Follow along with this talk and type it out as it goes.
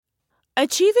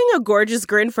Achieving a gorgeous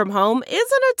grin from home isn't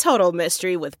a total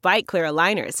mystery with Byte Clear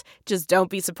aligners. Just don't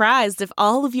be surprised if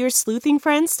all of your sleuthing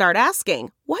friends start asking,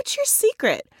 "What's your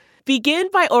secret?" Begin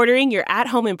by ordering your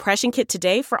at-home impression kit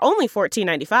today for only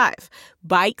 $14.95.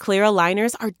 Byte Clear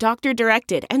aligners are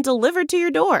doctor-directed and delivered to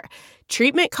your door.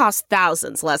 Treatment costs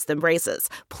thousands less than braces.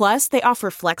 Plus, they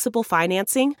offer flexible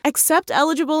financing, accept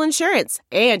eligible insurance,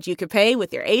 and you can pay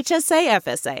with your HSA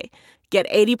FSA. Get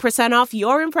 80% off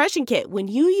your impression kit when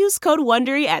you use code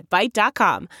WONDERY at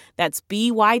Byte.com. That's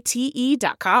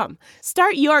BYTE.com.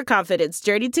 Start your confidence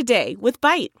journey today with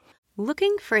Byte.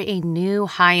 Looking for a new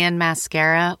high-end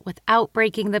mascara without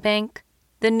breaking the bank?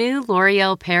 The new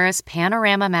L'Oreal Paris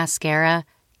Panorama Mascara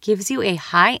gives you a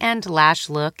high-end lash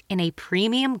look in a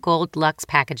premium gold luxe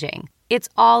packaging. It's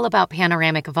all about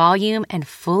panoramic volume and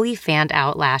fully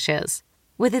fanned-out lashes.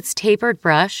 With its tapered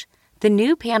brush, the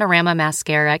new Panorama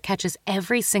Mascara catches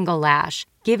every single lash,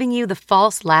 giving you the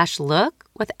false lash look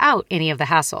without any of the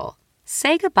hassle.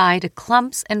 Say goodbye to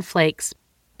clumps and flakes,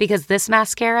 because this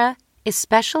mascara is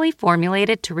specially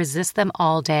formulated to resist them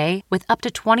all day with up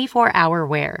to 24-hour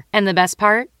wear. And the best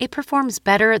part? It performs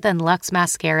better than Luxe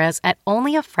mascaras at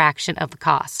only a fraction of the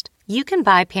cost. You can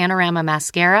buy Panorama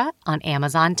Mascara on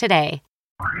Amazon today.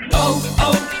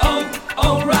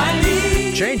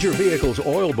 O'Reilly. Change your vehicle's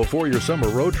oil before your summer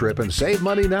road trip and save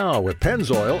money now with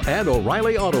Pennzoil and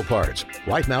O'Reilly Auto Parts.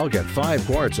 Right now, get 5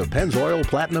 quarts of Pennzoil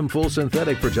Platinum Full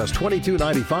Synthetic for just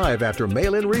 $22.95 after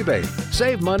mail-in rebate.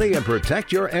 Save money and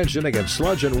protect your engine against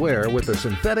sludge and wear with the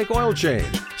synthetic oil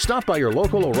change. Stop by your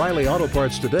local O'Reilly Auto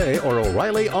Parts today or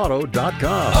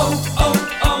O'ReillyAuto.com.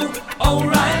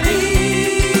 O'Reilly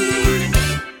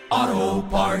Auto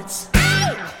Parts.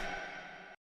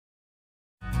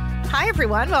 Hi,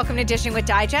 everyone. Welcome to Dishing with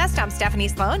Digest. I'm Stephanie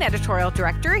Sloan, editorial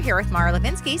director, here with Mara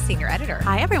Levinsky, senior editor.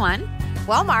 Hi, everyone.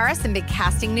 Well, Mara, some big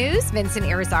casting news. Vincent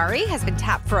Irizarry has been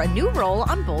tapped for a new role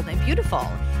on Bold and Beautiful.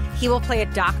 He will play a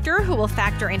doctor who will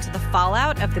factor into the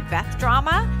fallout of the Beth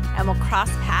drama and will cross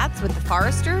paths with the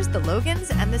Forresters, the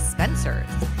Logans, and the Spencers.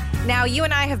 Now, you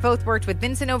and I have both worked with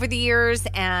Vincent over the years,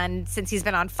 and since he's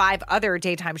been on 5 other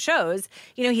daytime shows,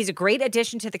 you know, he's a great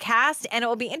addition to the cast, and it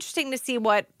will be interesting to see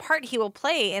what part he will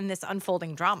play in this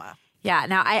unfolding drama. Yeah,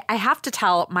 now I have to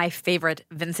tell my favorite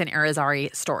Vincent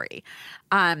Irizarry story.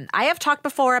 I have talked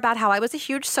before about how I was a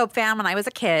huge soap fan when I was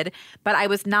a kid, but I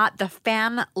was not the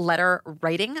fan letter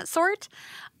writing sort.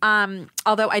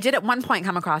 Although I did at one point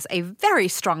come across a very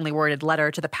strongly worded letter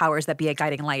to the powers that be a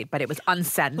guiding light, but it was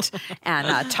unsent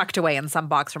and tucked away in some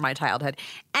box from my childhood.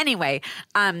 Anyway,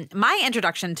 my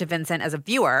introduction to Vincent as a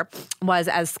viewer was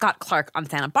as Scott Clark on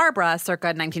Santa Barbara circa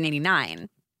 1989.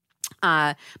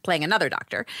 Playing another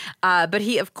doctor. But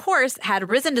he, of course, had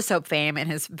risen to soap fame in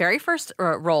his very first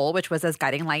role, which was as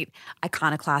guiding light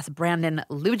iconoclast Brandon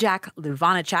Lujack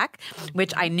Luvanacek,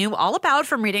 which I knew all about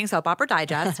from reading Soap Opera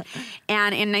Digest.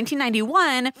 And in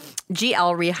 1991,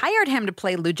 GL rehired him to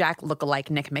play Lujack lookalike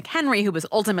Nick McHenry, who was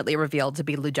ultimately revealed to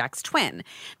be Lujack's twin.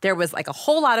 There was like a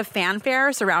whole lot of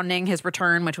fanfare surrounding his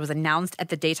return, which was announced at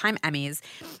the Daytime Emmys.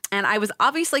 And I was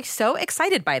obviously so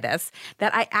excited by this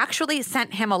that I actually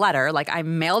sent him a letter. Like, I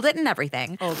mailed it and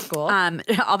everything. Old school.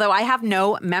 Although I have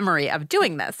no memory of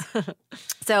doing this.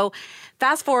 So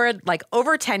fast forward, like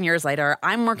over 10 years later,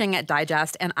 I'm working at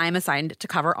Digest and I'm assigned to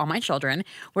cover All My Children,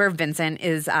 where Vincent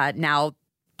is now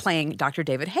playing Dr.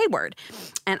 David Hayward.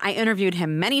 And I interviewed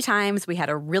him many times. We had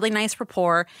a really nice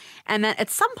rapport. And then at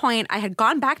some point, I had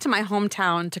gone back to my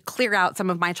hometown to clear out some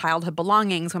of my childhood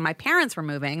belongings when my parents were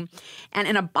moving. And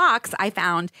in a box, I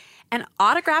found an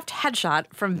autographed headshot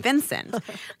from Vincent.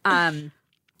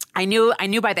 I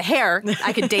knew by the hair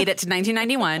I could date it to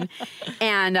 1991.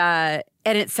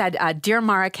 And it said, "Dear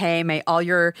Mara Kay, may all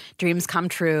your dreams come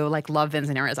true. Like, love,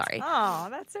 Vincent Irizarry." Oh,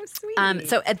 that's so sweet.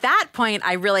 So at that point,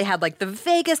 I really had like the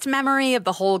vaguest memory of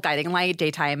the whole Guiding Light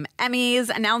Daytime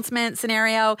Emmys announcement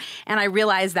scenario. And I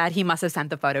realized that he must have sent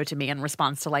the photo to me in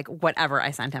response to like whatever I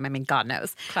sent him. I mean, God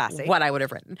knows Classy. What I would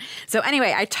have written. So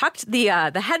anyway, I tucked the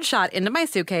headshot into my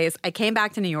suitcase. I came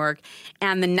back to New York.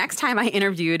 And the next time I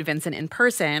interviewed Vincent in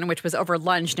person, which was over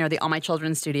lunch near the All My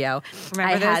Children studio.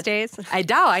 Remember those days? I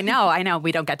know.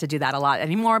 We don't get to do that a lot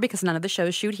anymore because none of the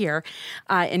shows shoot here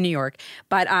in New York.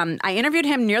 But I interviewed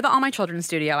him near the All My Children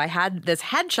studio. I had this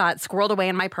headshot squirreled away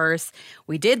in my purse.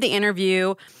 We did the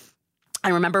interview. I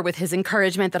remember with his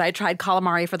encouragement that I tried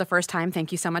calamari for the first time.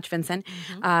 Thank you so much, Vincent.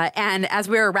 And as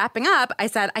we were wrapping up, I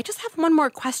said, "I just have one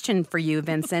more question for you,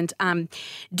 Vincent.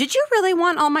 Did you really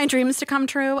want all my dreams to come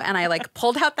true?" And I like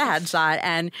pulled out the headshot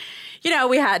and, you know,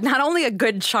 we had not only a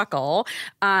good chuckle,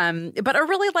 but a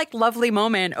really like lovely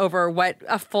moment over what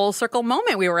a full circle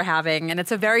moment we were having. And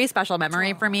it's a very special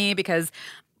memory for me because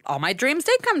all my dreams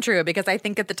did come true, because I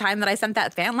think at the time that I sent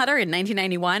that fan letter in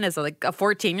 1991 as like a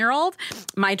 14-year-old,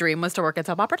 my dream was to work at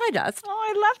Soap Opera Digest. Oh,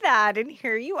 I love that. And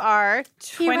here you are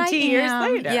 20 years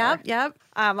later. Yep.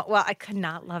 Well, I could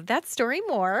not love that story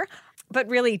more. But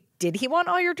really, did he want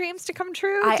all your dreams to come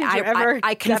true? Did you ever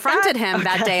I confronted him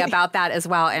that day Okay. about that as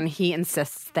well, and he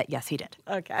insists that yes, he did.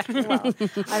 Okay. Well,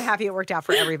 I'm happy it worked out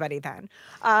for everybody then.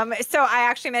 So I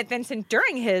actually met Vincent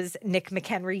during his Nick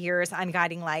McHenry years on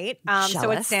Guiding Light. So what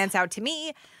Jealous. stands out to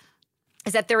me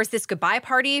is that there was this goodbye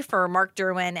party for Mark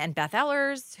Derwin and Beth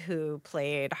Ellers, who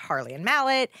played Harley and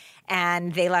Mallet,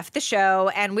 and they left the show.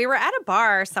 And we were at a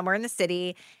bar somewhere in the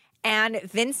city, and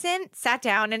Vincent sat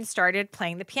down and started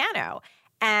playing the piano.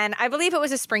 And I believe it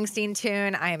was a Springsteen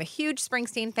tune. I am a huge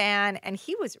Springsteen fan, and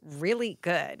he was really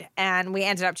good. And we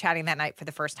ended up chatting that night for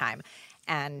the first time.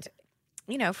 And,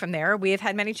 you know, from there, we have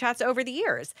had many chats over the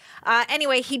years.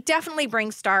 Anyway, he definitely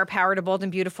brings star power to Bold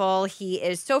and Beautiful. He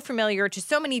is so familiar to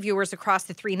so many viewers across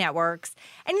the 3 networks.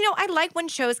 And, you know, I like when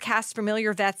shows cast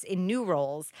familiar vets in new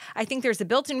roles. I think there's a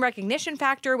built-in recognition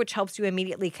factor, which helps you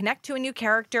immediately connect to a new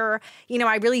character. You know,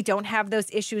 I really don't have those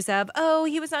issues of, oh,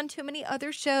 he was on too many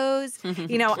other shows.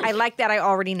 You know, I like that I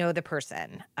already know the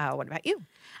person. What about you?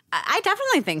 I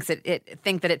definitely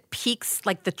think that it piques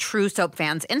like the true soap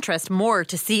fans' interest more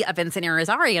to see a Vincent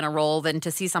Irizarry in a role than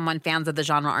to see someone fans of the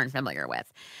genre aren't familiar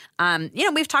with. You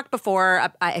know, we've talked before,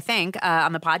 I think,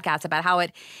 on the podcast about how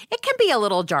it can be a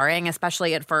little jarring,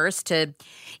 especially at first, to,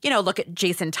 you know, look at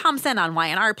Jason Thompson on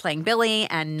Y&R playing Billy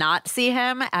and not see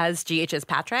him as GH's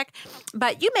Patrick.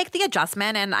 But you make the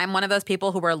adjustment, and I'm one of those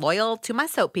people who are loyal to my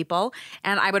soap people,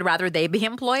 and I would rather they be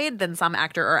employed than some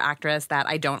actor or actress that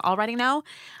I don't already know.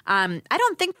 I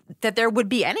don't think that there would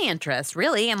be any interest,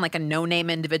 really, in like a no-name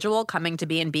individual coming to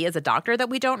B&B as a doctor that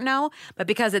we don't know. But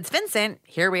because it's Vincent,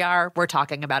 here we are, we're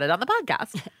talking about it on the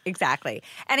podcast. Exactly.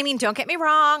 And I mean, don't get me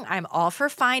wrong. I'm all for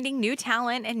finding new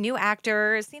talent and new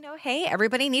actors. You know, hey,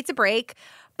 everybody needs a break.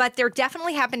 But there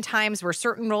definitely have been times where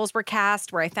certain roles were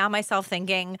cast where I found myself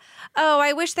thinking, oh,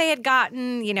 I wish they had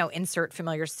gotten, you know, insert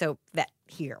familiar soap vet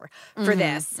here for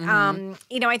this.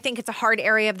 You know, I think it's a hard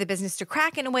area of the business to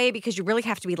crack in a way because you really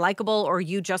have to be likable or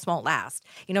you just won't last.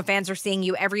 You know, fans are seeing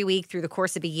you every week through the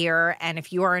course of a year. And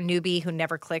if you are a newbie who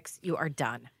never clicks, you are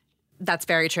done. That's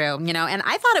very true, you know, and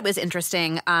I thought it was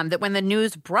interesting that when the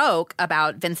news broke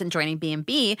about Vincent joining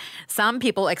B&B, some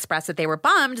people expressed that they were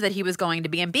bummed that he was going to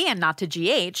B&B and not to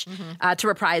GH to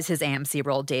reprise his AMC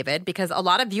role, David, because a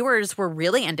lot of viewers were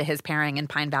really into his pairing in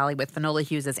Pine Valley with Finola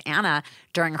Hughes as Anna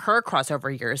during her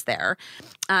crossover years there.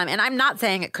 And I'm not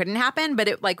saying it couldn't happen, but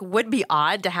it like would be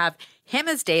odd to have him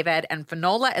as David and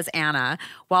Finola as Anna,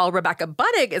 while Rebecca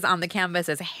Budig is on the canvas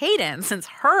as Hayden, since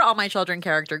her All My Children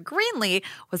character, Greenlee,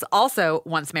 was also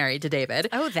once married to David.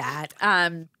 Oh, that.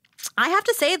 I have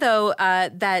to say, though,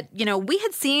 that, you know, we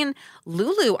had seen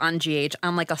Lulu on GH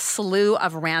on like a slew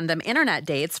of random internet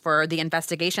dates for the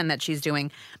investigation that she's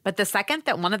doing. But the second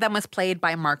that one of them was played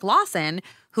by Mark Lawson,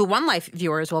 who One Life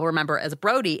viewers will remember as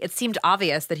Brody, it seemed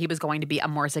obvious that he was going to be a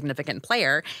more significant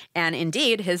player. And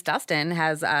indeed, his Dustin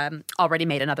has already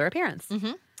made another appearance.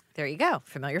 There you go.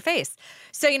 Familiar face.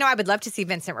 So, you know, I would love to see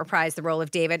Vincent reprise the role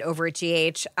of David over at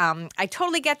GH. I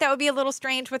totally get that would be a little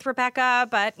strange with Rebecca,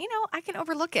 but, you know, I can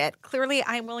overlook it. Clearly,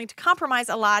 I'm willing to compromise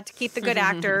a lot to keep the good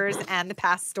actors and the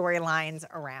past storylines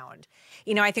around.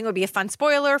 You know, I think it would be a fun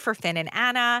spoiler for Finn and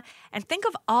Anna. And think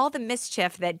of all the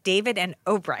mischief that David and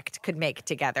Obrecht could make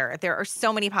together. There are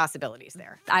so many possibilities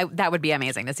there. That would be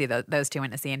amazing to see those two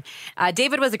in a scene.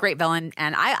 David was a great villain,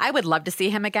 and I would love to see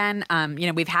him again. You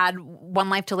know, we've had One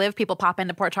Life to Live people pop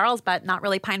into Port Charles, but not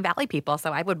really Pine Valley people,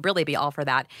 so I would really be all for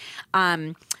that.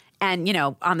 And, you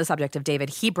know, on the subject of David,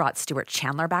 he brought Stuart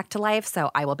Chandler back to life, so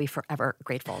I will be forever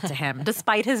grateful to him,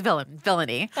 despite his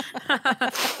villainy.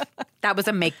 That was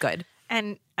a make good.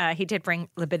 And he did bring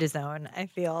Libidazone, I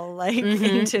feel like,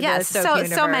 into the soap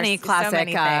universe. So many classic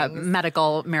things.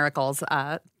 medical miracles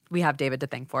we have David to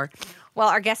thank for. Well,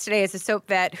 our guest today is a soap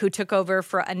vet who took over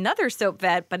for another soap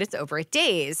vet, but it's over at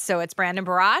Days. So it's Brandon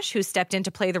Barash, who stepped in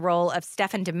to play the role of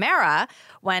Stefan DiMera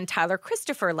when Tyler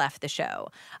Christopher left the show.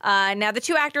 Now, the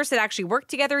two actors had actually worked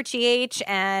together at GH,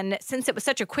 and since it was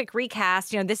such a quick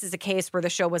recast, you know, this is a case where the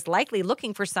show was likely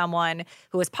looking for someone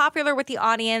who was popular with the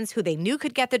audience, who they knew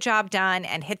could get the job done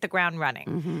and hit the ground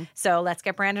running. So let's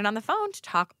get Brandon on the phone to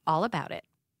talk all about it.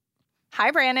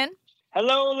 Hi, Brandon.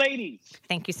 Hello, ladies.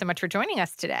 Thank you so much for joining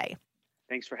us today.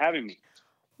 Thanks for having me.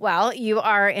 Well, you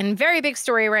are in very big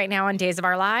story right now on Days of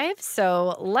Our Lives.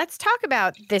 So let's talk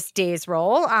about this Days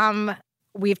role.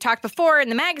 We've talked before in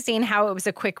the magazine how it was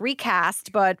a quick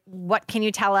recast, but what can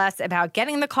you tell us about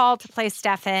getting the call to play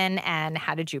Stefan and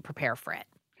how did you prepare for it?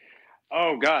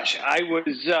 Oh gosh, I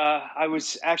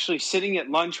was actually sitting at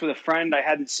lunch with a friend I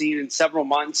hadn't seen in several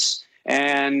months,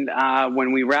 and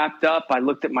when we wrapped up, I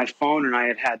looked at my phone and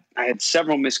I had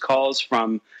several missed calls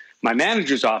from my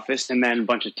manager's office, and then a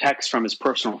bunch of texts from his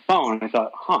personal phone. I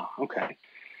thought, okay,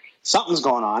 something's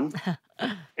going on.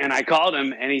 And I called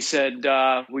him, and he said,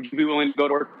 "Would you be willing to go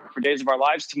to work for Days of Our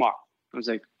Lives tomorrow?" I was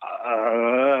like,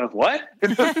 what?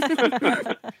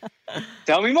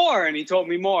 Tell me more. And he told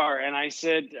me more. And I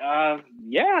said,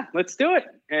 yeah, let's do it.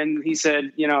 And he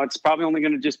said, it's probably only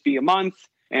going to just be a month,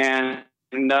 and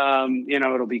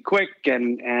it'll be quick,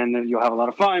 and you'll have a lot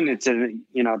of fun. It's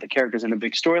the character's in a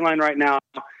big storyline right now.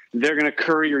 They're going to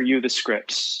courier you the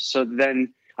scripts. So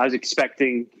then I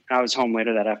was home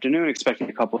later that afternoon, expecting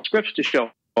a couple of scripts to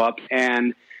show up,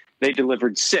 and they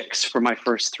delivered 6 for my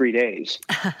first 3 days.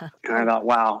 And I thought,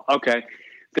 wow, okay.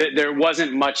 There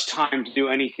wasn't much time to do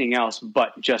anything else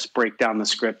but just break down the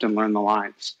script and learn the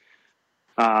lines.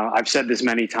 I've said this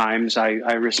many times. I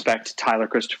respect Tyler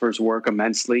Christopher's work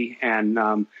immensely.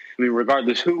 And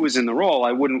regardless who was in the role,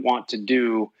 I wouldn't want to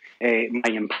do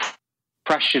my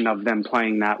impression of them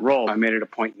playing that role. I made it a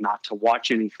point not to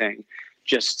watch anything,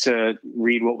 just to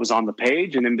read what was on the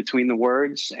page and in between the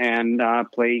words, and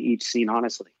play each scene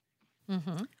honestly.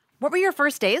 Mm-hmm. What were your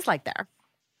first days like there?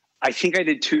 I think I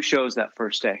did 2 shows that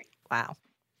first day. Wow.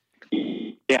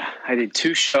 Yeah, I did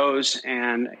 2 shows,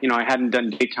 and I hadn't done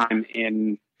daytime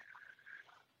in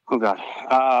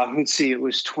let's see, it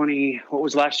was what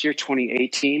was last year?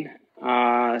 2018.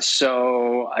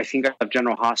 So I think I left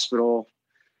General Hospital.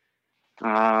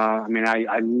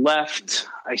 I left.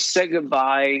 I said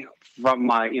goodbye from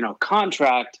my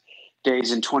contract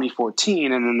days in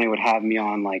 2014, and then they would have me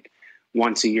on like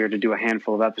once a year to do a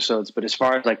handful of episodes. But as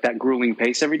far as like that grueling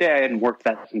pace every day, I hadn't worked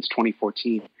that since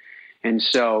 2014. And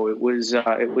so it was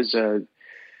a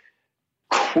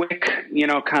quick,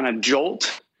 kind of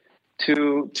jolt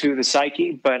to the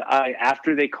psyche. But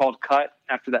after they called cut,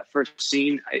 after that first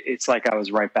scene, it's like I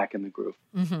was right back in the groove.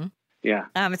 Mm-hmm. Yeah.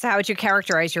 So how would you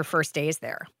characterize your first days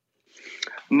there?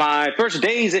 My first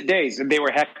days, they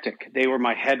were hectic.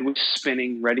 My head was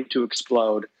spinning, ready to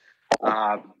explode.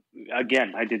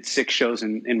 Again, I did 6 shows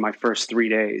in my first 3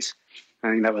 days. I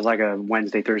think that was like a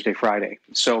Wednesday, Thursday, Friday.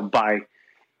 So by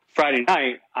Friday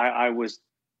night, I was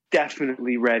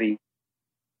definitely ready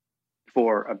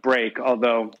for a break.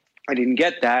 Although I didn't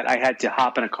get that, I had to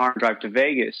hop in a car and drive to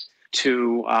Vegas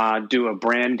to do a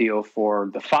brand deal for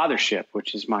the Fathership,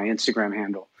 which is my Instagram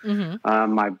handle.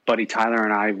 Mm-hmm. My buddy Tyler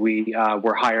and I, we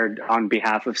were hired on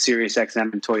behalf of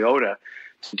SiriusXM and Toyota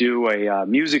to do a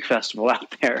music festival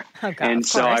out there. Oh, God, and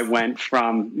so I went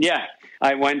from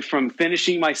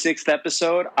finishing my 6th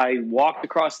episode. I walked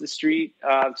across the street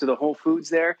to the Whole Foods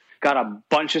there, got a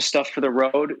bunch of stuff for the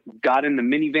road, got in the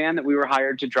minivan that we were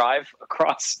hired to drive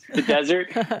across the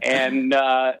desert, and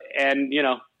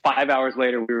 5 hours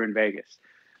later we were in Vegas.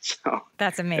 So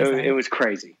that's amazing. It was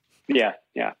crazy. Yeah.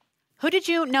 Who did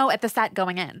you know at the set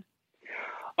going in?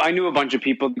 I knew a bunch of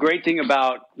people. The great thing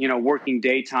about, working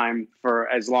daytime for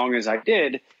as long as I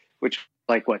did, which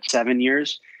like 7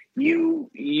 years, you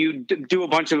do a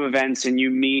bunch of events and you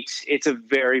meet. It's a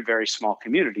very, very small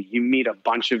community. You meet a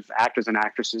bunch of actors and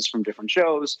actresses from different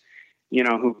shows,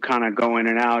 who kind of go in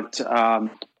and out.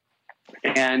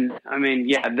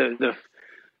 The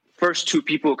first 2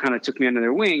 people who kind of took me under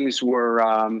their wings were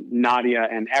Nadia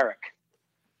and Eric.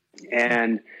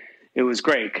 And it was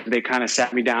great. They kind of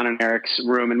sat me down in Eric's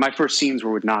room, and my first scenes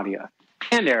were with Nadia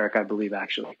and Eric, I believe,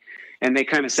 actually. And they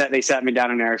kind of sat me down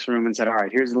in Eric's room and said, all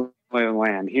right, here's the lay of the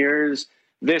land. Here's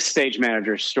this stage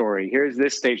manager's story. Here's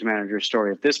this stage manager's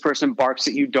story. If this person barks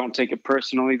at you, don't take it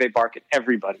personally. They bark at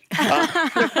everybody.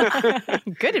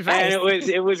 Good advice. And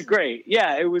it was great.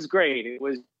 Yeah, it was great. It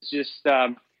was just,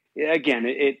 again,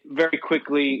 it very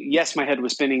quickly, yes, my head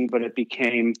was spinning, but it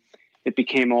became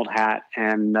old hat.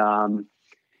 And,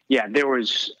 there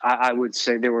was, I would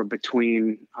say there were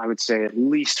at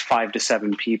least 5 to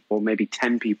 7 people, maybe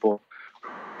 10 people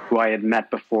who I had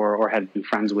met before or had been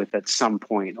friends with at some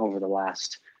point over the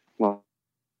last, 10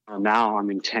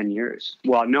 years.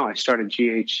 Well, no, I started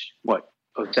GH,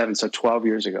 07, so 12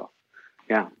 years ago.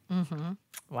 Yeah. Mm-hmm.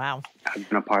 Wow. I've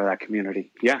been a part of that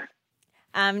community. Yeah.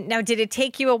 Now, did it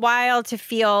take you a while to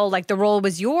feel like the role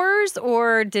was yours,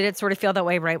 or did it sort of feel that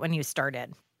way right when you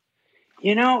started?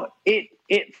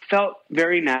 It felt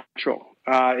very natural.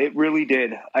 It really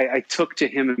did. I took to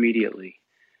him immediately.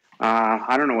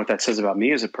 I don't know what that says about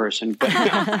me as a person, but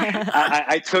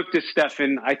I took to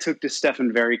Stefan. I took to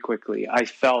Stefan very quickly. I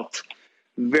felt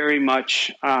very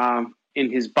much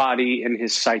in his body and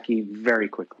his psyche very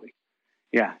quickly.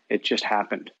 Yeah, it just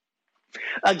happened.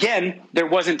 Again, there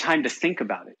wasn't time to think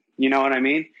about it. You know what I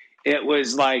mean? It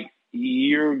was like,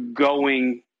 you're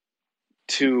going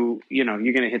to, you're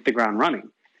going to hit the ground running.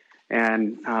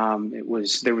 And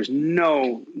there was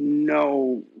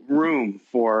no room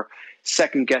for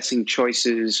second guessing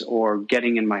choices or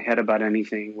getting in my head about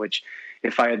anything, which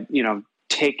if I had,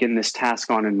 taken this task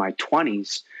on in my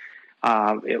 20s,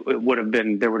 there would have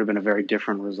been a very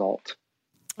different result,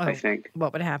 I think.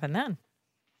 What would happen then?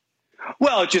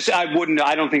 Well,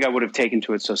 I don't think I would have taken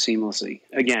to it so seamlessly.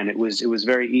 Again, it was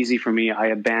very easy for me. I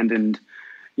abandoned,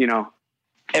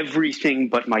 everything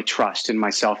but my trust in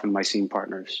myself and my scene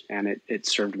partners, and it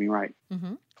served me right.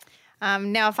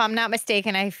 Mm-hmm. Now, if I'm not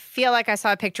mistaken, I feel like I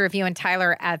saw a picture of you and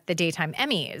Tyler at the Daytime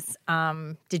Emmys.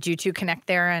 Did you two connect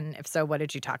there? And if so, what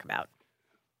did you talk about?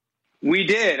 We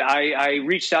did. I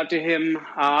reached out to him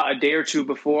a day or two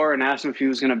before and asked him if he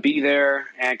was going to be there.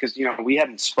 And because, we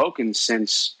hadn't spoken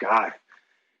since,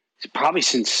 probably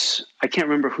since, I can't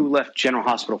remember who left General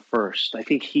Hospital first. I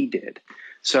think he did.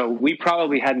 So we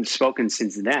probably hadn't spoken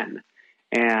since then.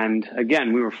 And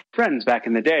again, we were friends back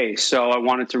in the day. So I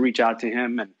wanted to reach out to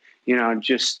him and,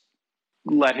 just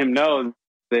let him know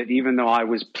that even though I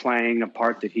was playing a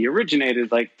part that he originated,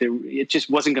 it just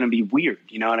wasn't going to be weird.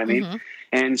 You know what I mean? Mm-hmm.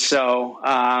 And so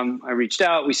I reached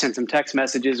out, we sent some text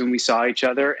messages and we saw each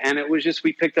other, and it was just,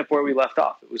 we picked up where we left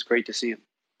off. It was great to see him.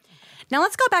 Now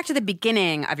let's go back to the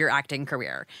beginning of your acting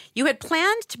career. You had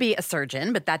planned to be a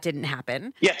surgeon, but that didn't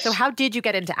happen. Yes. So how did you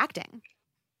get into acting?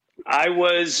 I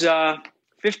was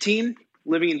 15,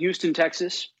 living in Houston,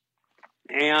 Texas,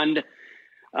 and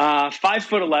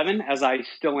 5'11", as I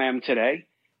still am today,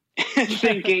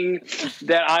 thinking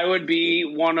that I would be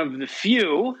one of the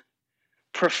few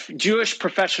Jewish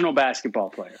professional basketball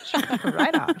players.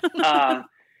 Right on.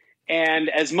 And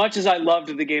as much as I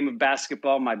loved the game of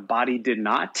basketball, my body did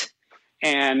not.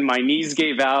 And my knees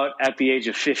gave out at the age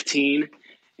of 15.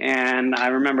 And I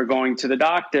remember going to the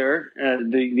doctor,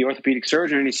 the orthopedic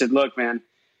surgeon, and he said, look, man,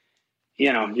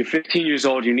 you're 15 years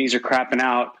old, your knees are crapping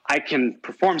out. I can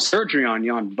perform surgery on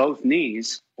you on both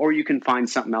knees, or you can find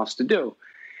something else to do.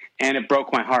 And it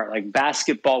broke my heart. Like,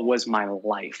 basketball was my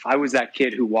life. I was that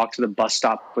kid who walked to the bus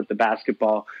stop with the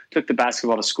basketball, took the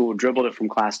basketball to school, dribbled it from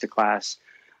class to class.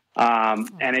 And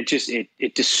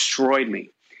it destroyed me.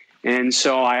 And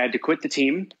so I had to quit the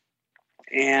team.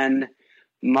 And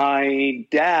my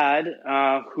dad,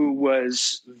 who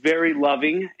was very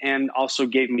loving and also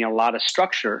gave me a lot of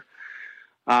structure,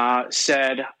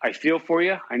 said, I feel for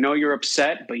you. I know you're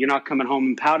upset, but you're not coming home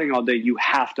and pouting all day. You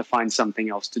have to find something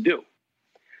else to do.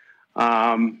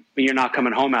 But you're not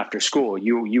coming home after school.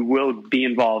 You will be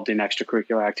involved in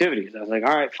extracurricular activities. I was like,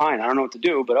 all right, fine. I don't know what to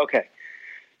do, but okay.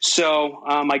 So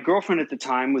my girlfriend at the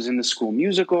time was in the school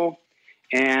musical.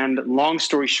 And long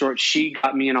story short, she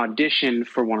got me an audition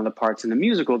for one of the parts in the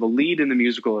musical. The lead in the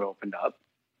musical had opened up.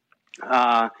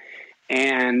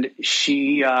 And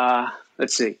she,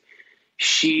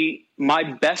 my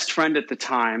best friend at the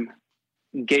time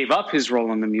gave up his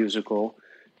role in the musical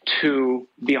to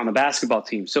be on the basketball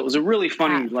team. So it was a really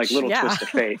funny, little twist of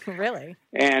fate. Really?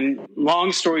 And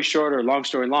long story short, or long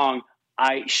story long,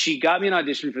 she got me an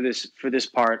audition for this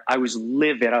part. I was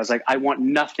livid. I was like, I want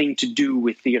nothing to do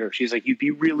with theater. She's like, you'd be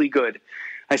really good.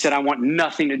 I said, I want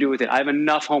nothing to do with it. I have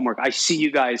enough homework. I see you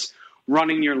guys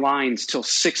running your lines till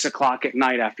 6 o'clock at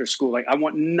night after school. Like, I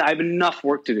have enough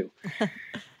work to do.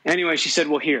 Anyway, she said,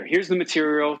 well, here's the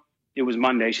material. It was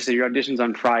Monday. She said, your audition's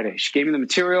on Friday. She gave me the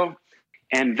material.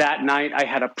 And that night I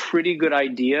had a pretty good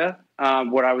idea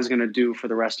what I was going to do for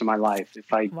the rest of my life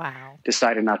if I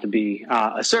decided not to be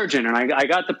a surgeon. And I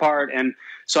got the part. And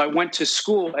so I went to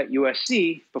school at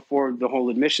USC before the whole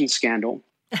admission scandal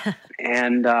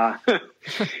and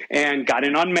and got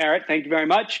in on merit. Thank you very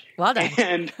much. Well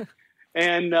done.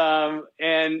 And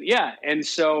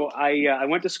so I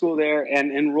went to school there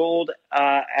and enrolled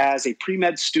as a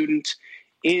pre-med student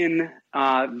in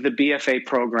the BFA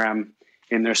program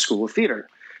in their school of theater,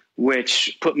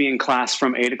 which put me in class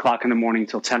from 8 o'clock in the morning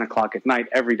till 10 o'clock at night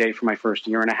every day for my first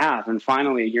year and a half. And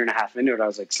finally, a year and a half into it, I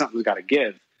was like, something's got to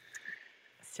give.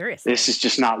 Seriously. This is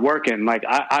just not working. Like,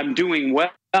 I'm doing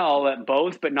well at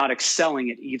both, but not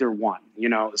excelling at either one.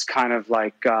 It's kind of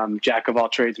like jack of all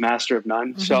trades, master of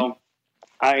none. Mm-hmm. So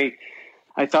I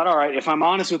thought, all right, if I'm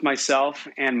honest with myself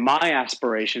and my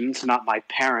aspirations, not my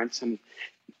parents and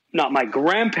not my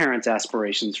grandparents'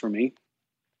 aspirations for me,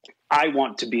 I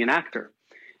want to be an actor.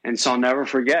 And so I'll never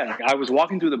forget, I was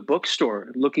walking through the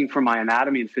bookstore looking for my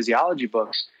anatomy and physiology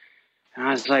books. And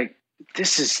I was like,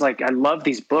 this is like, I love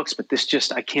these books, but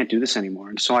I can't do this anymore.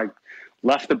 And so I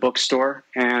left the bookstore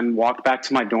and walked back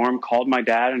to my dorm, called my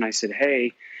dad, and I said,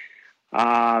 hey,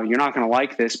 you're not going to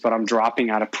like this, but I'm dropping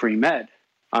out of pre-med.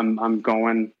 I'm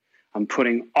going I'm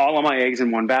putting all of my eggs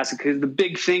in one basket, because the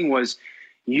big thing was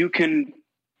you can,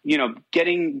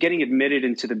 getting admitted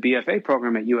into the BFA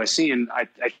program at USC, and I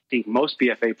think most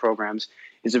BFA programs,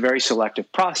 is a very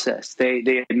selective process.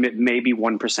 They admit maybe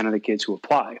 1% of the kids who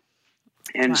apply.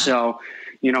 And so,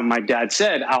 my dad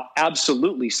said, I'll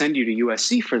absolutely send you to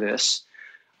USC for this.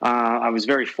 I was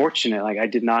very fortunate. Like, I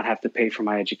did not have to pay for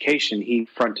my education. He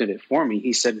fronted it for me.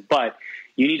 He said, but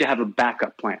you need to have a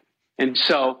backup plan. And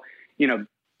so,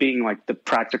 being like the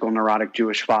practical neurotic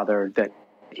Jewish father that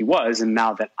he was, and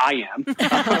now that I am,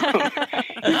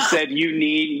 he said, you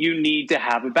need to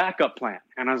have a backup plan.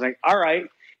 And I was like, all right.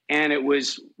 And it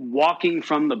was walking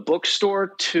from the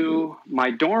bookstore to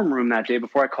my dorm room that day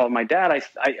before I called my dad.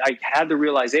 I had the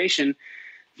realization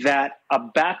that a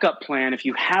backup plan, if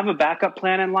you have a backup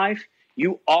plan in life,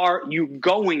 you're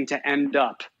going to end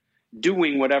up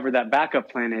doing whatever that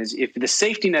backup plan is. If the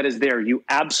safety net is there, you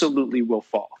absolutely will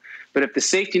fall. But if the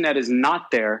safety net is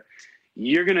not there,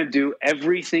 you're going to do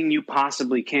everything you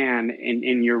possibly can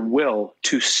in your will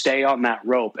to stay on that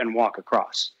rope and walk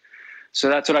across. So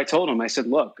that's what I told him. I said,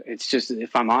 look, it's just,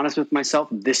 if I'm honest with myself,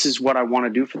 this is what I want to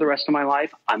do for the rest of my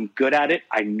life. I'm good at it.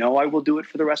 I know I will do it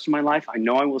for the rest of my life. I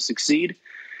know I will succeed.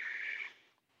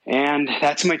 And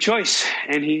that's my choice.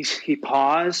 And he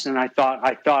paused, and I thought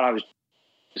I was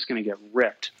just going to get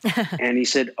ripped. And he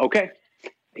said, okay.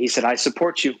 He said, I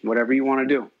support you, whatever you want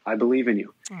to do. I believe in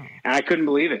you. And I couldn't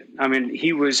believe it. I mean,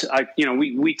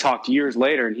 we talked years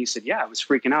later, and he said, yeah, I was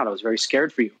freaking out. I was very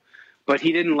scared for you. But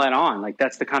he didn't let on. Like,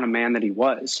 that's the kind of man that he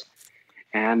was.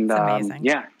 And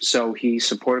so he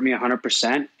supported me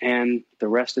 100%. And the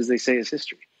rest, as they say, is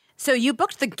history. So you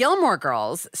booked The Gilmore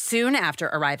Girls soon after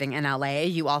arriving in LA.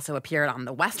 You also appeared on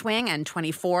The West Wing and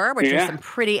 24, which are some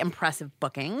pretty impressive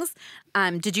bookings.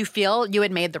 Did you feel you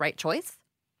had made the right choice?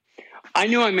 I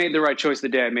knew I made the right choice the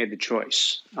day I made the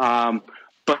choice.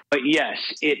 But yes,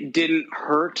 it didn't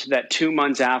hurt that 2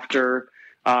 months after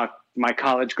my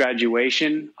college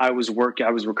graduation, I was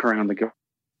recurring on The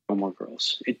Gilmore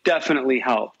Girls. It definitely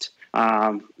helped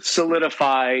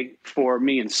solidify for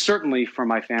me, and certainly for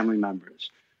my family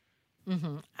members.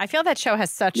 Mm-hmm. I feel that show has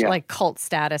such like cult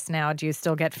status now. Do you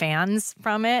still get fans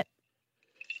from it?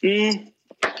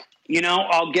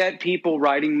 I'll get people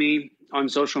writing me on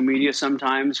social media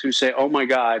sometimes who say, oh my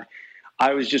God,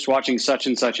 I was just watching such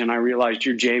and such, and I realized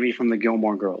you're Jamie from The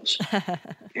Gilmore Girls.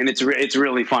 And it's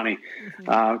really funny.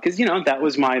 Cause that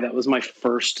was my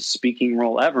first speaking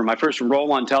role ever. My first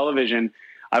role on television,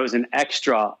 I was an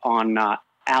extra on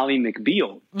Ally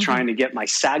McBeal trying to get my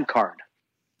SAG card.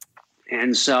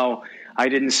 And so I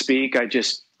didn't speak. I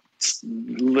just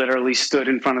literally stood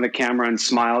in front of the camera and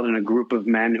smiled in a group of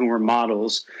men who were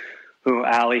models who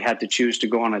Ally had to choose to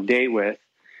go on a date with.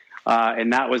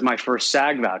 And that was my first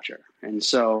SAG voucher. And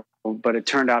so, but it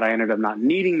turned out I ended up not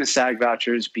needing the SAG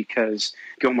vouchers because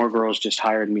Gilmore Girls just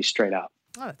hired me straight out.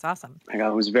 Oh, that's awesome. I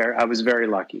was very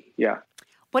lucky. Yeah.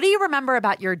 What do you remember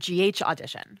about your GH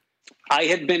audition? I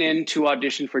had been in to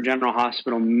audition for General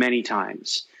Hospital many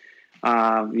times.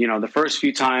 The first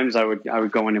few times I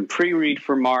would go in and pre-read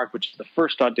for Mark, which is the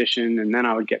first audition, and then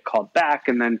I would get called back,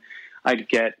 and then I'd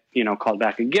get, called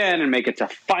back again and make it to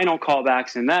final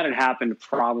callbacks. And that had happened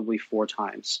probably 4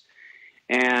 times.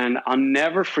 And I'll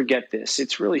never forget this.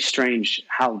 It's really strange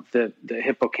how the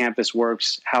hippocampus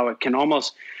works, how it can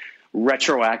almost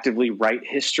retroactively write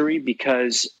history,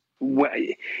 because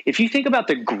if you think about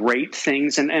the great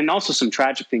things and also some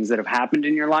tragic things that have happened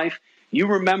in your life, you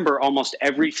remember almost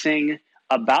everything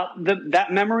about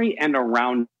that memory and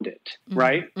around it,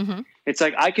 right? Mm-hmm. It's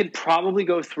like I could probably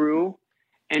go through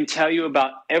and tell you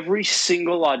about every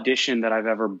single audition that I've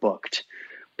ever booked.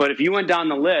 But if you went down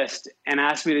the list and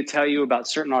asked me to tell you about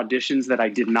certain auditions that I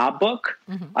did not book,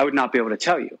 I would not be able to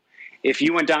tell you. If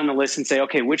you went down the list and say,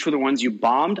 okay, which were the ones you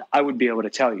bombed, I would be able to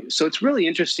tell you. So it's really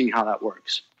interesting how that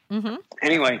works. Mm-hmm.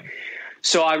 Anyway,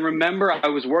 so I remember I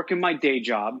was working my day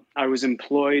job. I was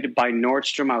employed by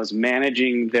Nordstrom. I was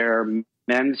managing their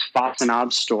men's Fox &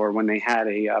 Obbs store when they had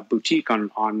a boutique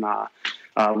on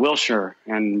Wilshire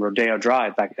and Rodeo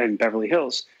Drive back in Beverly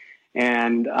Hills.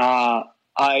 And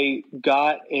I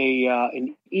got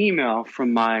an email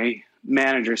from my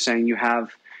manager saying, you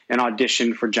have an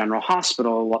audition for General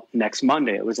Hospital next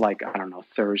Monday. It was like, I don't know,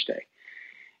 Thursday.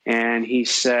 And he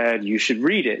said, you should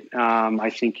read it. I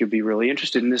think you'll be really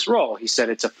interested in this role. He said,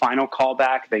 it's a final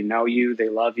callback. They know you. They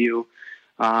love you.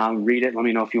 Read it. Let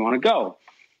me know if you want to go.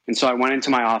 And so I went into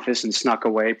my office and snuck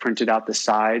away, printed out the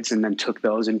sides, and then took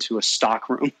those into a stock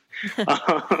room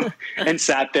and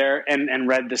sat there and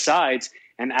read the sides.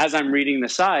 And as I'm reading the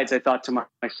sides, I thought to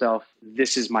myself,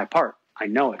 this is my part. I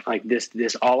know it. Like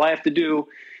this, all I have to do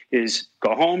is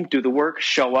go home, do the work,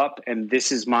 show up, and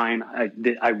this is mine.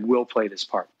 I will play this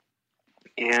part.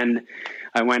 And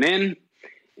I went in,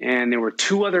 and there were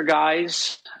two other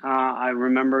guys. I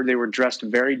remember they were dressed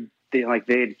they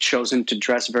had chosen to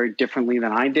dress very differently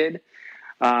than I did.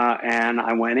 And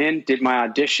I went in, did my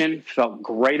audition, felt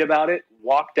great about it,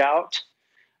 walked out.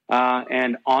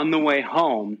 And on the way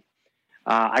home,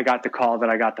 I got the call that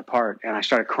I got the part, and I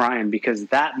started crying because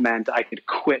that meant I could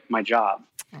quit my job.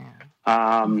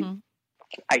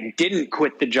 I didn't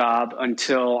quit the job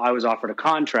until I was offered a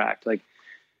contract. I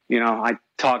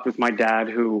talked with my dad,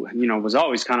 who, was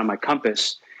always kind of my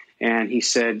compass. And he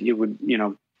said it would,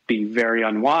 be very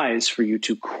unwise for you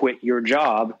to quit your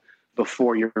job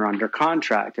before you're under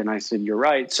contract. And I said, you're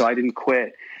right. So I didn't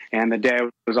quit. And the day I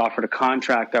was offered a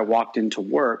contract, I walked into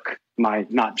work, my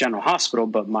not General Hospital,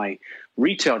 but my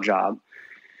retail job.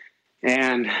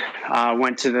 And I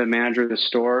went to the manager of the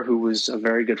store, who was a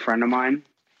very good friend of mine.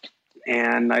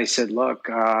 And I said, look,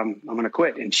 I'm going to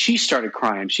quit. And she started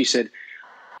crying. She said,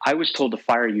 I was told to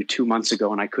fire you 2 months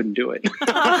ago and I couldn't do it.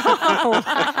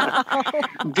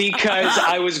 Because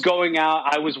I was going out,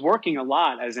 I was working a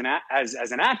lot as an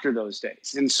actor those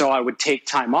days. And so I would take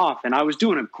time off, and I was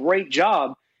doing a great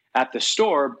job at the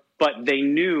store, but they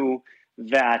knew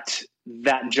that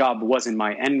that job wasn't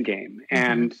my end game.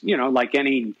 And, like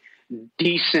any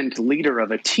decent leader of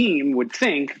a team would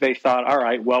think, they thought, all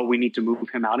right, well, we need to move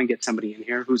him out and get somebody in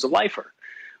here who's a lifer,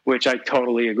 which I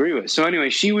totally agree with. So anyway,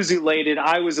 she was elated.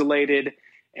 I was elated.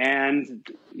 And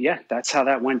yeah, that's how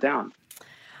that went down.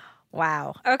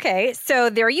 Wow. Okay. So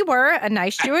there you were, a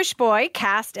nice Jewish boy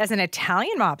cast as an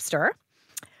Italian mobster.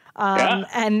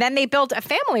 And then they built a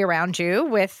family around you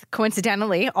with,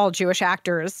 coincidentally, all Jewish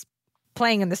actors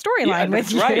playing in the storyline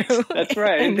with you. That's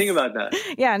right. I didn't think about that.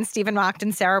 Yeah. And Stephen Macht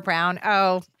and Sarah Brown.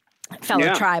 Oh,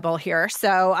 fellow tribal here.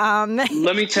 So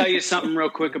let me tell you something real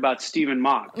quick about Stephen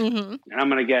Macht. And I'm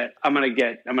gonna get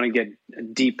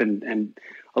deep and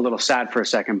a little sad for a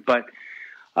second, but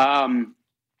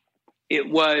it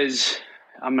was,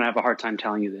 I'm gonna have a hard time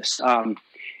telling you this.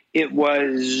 It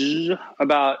was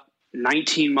about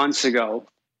 19 months ago,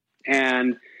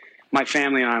 and my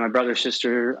family and I, my brother,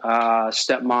 sister,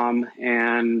 stepmom,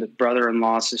 and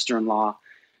brother-in-law, sister-in-law,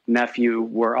 nephew,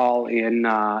 were all in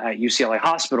at UCLA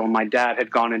Hospital. My dad had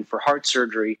gone in for heart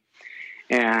surgery,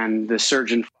 and the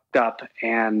surgeon fucked up,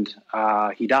 and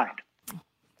he died.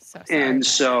 So sorry. And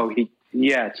so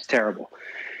it's terrible.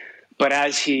 But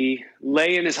as he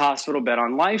lay in his hospital bed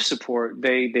on life support,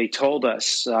 they told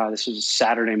us, this was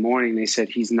Saturday morning, they said,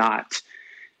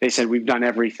 they said, we've done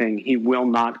everything. He will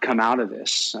not come out of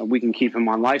this. We can keep him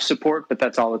on life support, but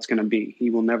that's all it's going to be. He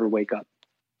will never wake up.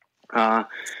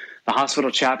 The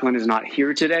hospital chaplain is not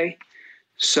here today.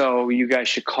 So you guys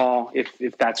should call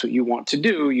if that's what you want to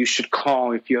do. You should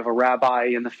call if you have a rabbi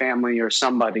in the family or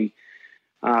somebody.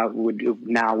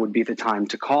 Would be the time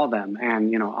to call them.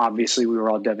 And, obviously we were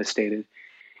all devastated.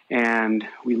 And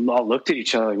we all looked at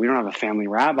each other like, we don't have a family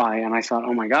rabbi. And I thought,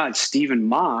 oh my God, Stephen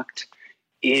Macht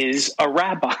is a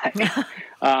rabbi.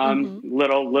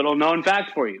 Little known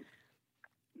fact for you.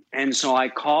 And so I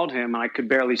called him, and I could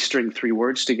barely string 3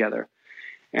 words together.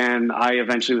 And I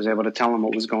eventually was able to tell him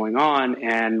what was going on.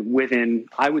 And within,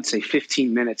 I would say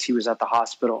 15 minutes, he was at the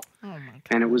hospital. Oh my God.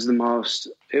 And it was the most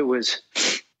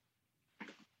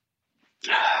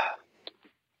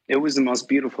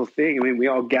beautiful thing. I mean, we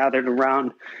all gathered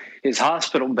around his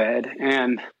hospital bed,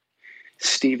 and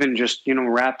Stephen just,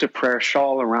 wrapped a prayer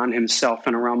shawl around himself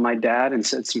and around my dad and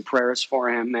said some prayers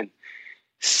for him and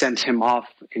sent him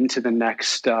off into the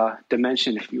next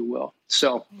dimension, if you will.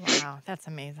 So, wow, that's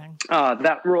amazing.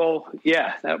 That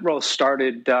role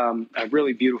started a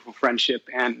really beautiful friendship,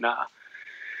 and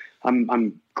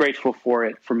I'm grateful for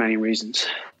it for many reasons.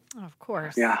 Oh, of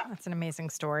course. Yeah. That's an amazing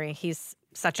story. He's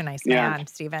such a nice man,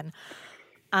 Stephen.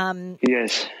 He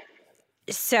is.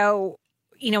 So,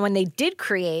 when they did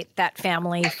create that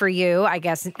family for you, I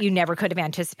guess you never could have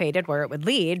anticipated where it would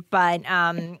lead. But,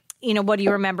 what do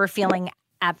you remember feeling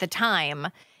at the time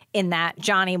in that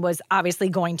Johnny was obviously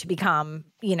going to become,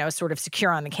 sort of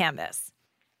secure on the canvas?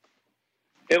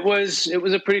 It was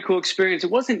a pretty cool experience.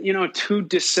 It wasn't, too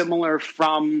dissimilar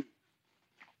from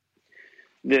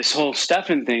this whole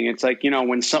Stefan thing. It's like,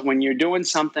 when you're doing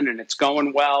something and it's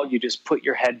going well, you just put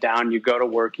your head down, you go to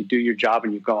work, you do your job,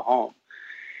 and you go home.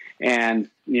 And,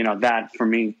 that for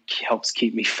me helps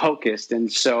keep me focused.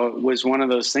 And so it was one of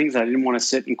those things I didn't want to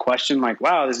sit and question, like,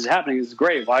 wow, this is happening. This is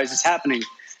great. Why is this happening?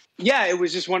 Yeah, it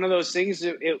was just one of those things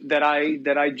that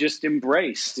I just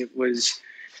embraced. It was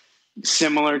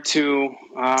similar to,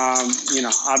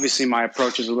 obviously my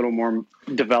approach is a little more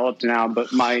developed now,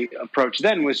 but my approach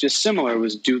then was just similar. It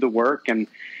was do the work and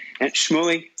And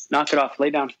Shmuley, knock it off.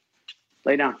 Lay down.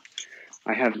 Lay down.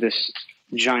 I have this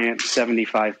giant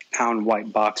 75-pound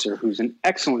white boxer who's an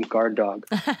excellent guard dog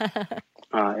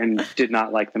and did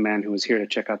not like the man who was here to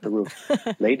check out the roof.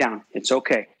 Lay down. It's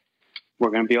okay. We're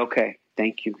going to be okay.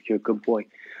 Thank you. You're a good boy.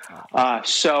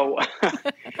 So,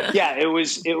 yeah, it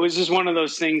was just one of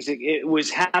those things. It was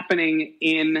happening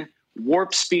in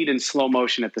warp speed and slow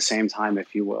motion at the same time,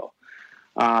 if you will.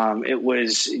 It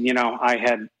was, I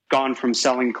had gone from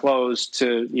selling clothes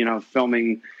to,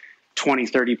 filming 20,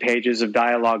 30 pages of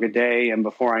dialogue a day. And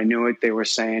before I knew it, they were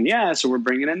saying, yeah, so we're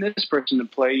bringing in this person to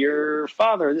play your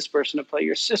father, this person to play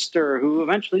your sister, who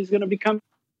eventually is going to become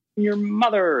your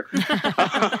mother.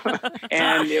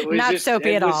 And it was not just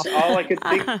soapy at all. All I could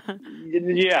think.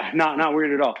 Yeah, not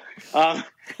weird at all.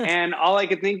 And all I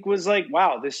could think was like,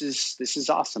 wow, this is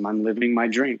awesome. I'm living my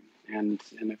dream. And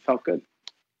it felt good.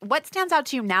 What stands out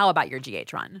to you now about your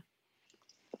GH run?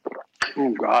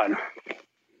 Oh God.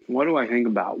 What do I think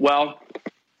about? Well,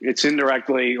 it's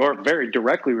indirectly or very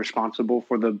directly responsible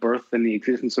for the birth and the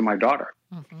existence of my daughter.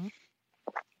 Mm-hmm.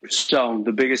 So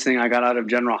the biggest thing I got out of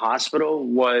General Hospital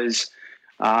was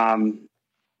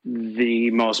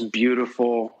the most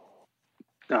beautiful,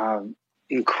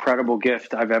 incredible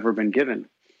gift I've ever been given,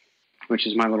 which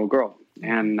is my little girl.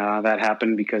 And that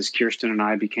happened because Kirsten and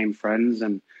I became friends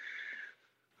and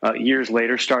years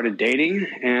later started dating.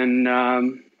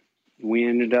 And we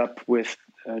ended up with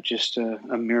just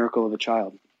a miracle of a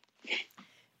child.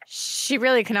 She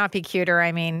really cannot be cuter.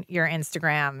 I mean, your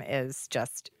Instagram is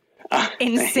just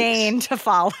insane to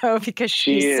follow because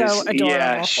she's so adorable.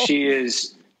 Yeah, she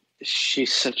is.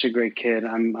 She's such a great kid.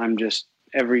 I'm just,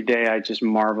 every day I just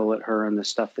marvel at her and the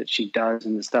stuff that she does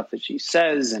and the stuff that she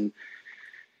says and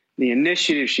the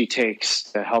initiative she takes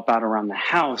to help out around the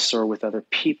house or with other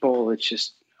people. It's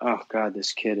just, oh God,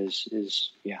 this kid is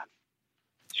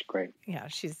she's great. Yeah,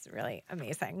 she's really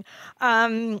amazing.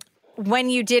 When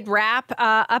you did wrap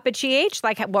up at GH,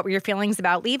 like what were your feelings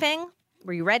about leaving?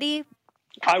 Were you ready?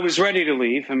 I was ready to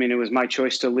leave. I mean, it was my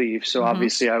choice to leave. So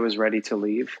obviously I was ready to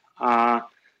leave. I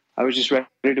was just ready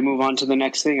to move on to the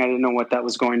next thing. I didn't know what that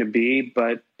was going to be,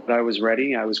 but I was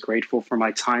ready. I was grateful for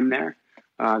my time there.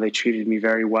 They treated me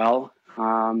very well.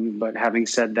 But having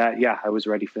said that, yeah, I was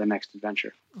ready for the next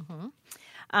adventure.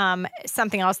 Mm-hmm.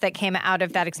 Something else that came out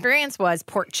of that experience was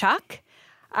Port Chuck.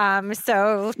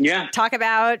 So yeah. Talk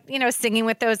about, singing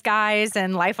with those guys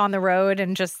and life on the road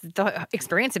and just the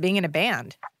experience of being in a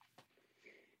band.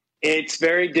 It's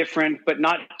very different, but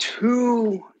not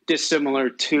too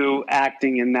dissimilar to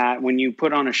acting in that when you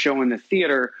put on a show in the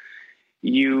theater,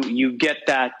 you get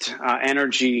that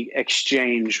energy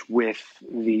exchange with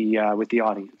the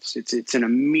audience. It's an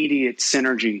immediate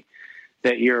synergy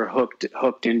that you're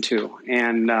hooked into,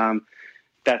 and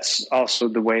that's also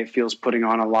the way it feels putting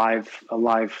on a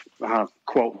live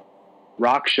quote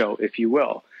rock show, if you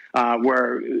will,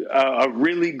 where a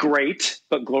really great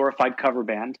but glorified cover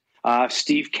band.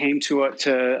 Steve came up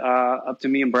to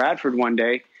me in Bradford one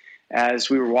day as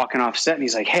we were walking off set, and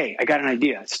he's like, "Hey, I got an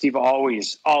idea." Steve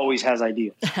always has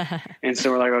ideas, and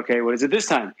so we're like, "Okay, what is it this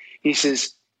time?" He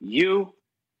says, "You,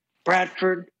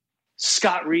 Bradford,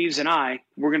 Scott Reeves, and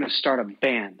we're going to start a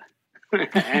band."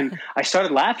 And I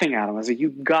started laughing at him. I was like, "You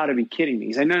got to be kidding me."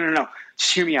 He's like, No.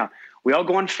 Just hear me out. We all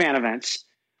go on fan events,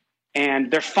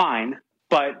 and they're fine,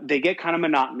 but they get kind of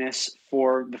monotonous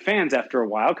for the fans after a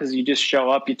while because you just show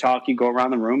up, you talk, you go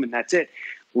around the room, and that's it.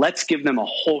 Let's give them a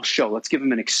whole show. Let's give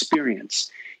them an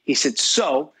experience. He said,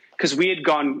 so, because we had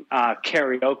gone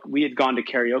karaoke, we had gone to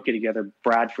karaoke together,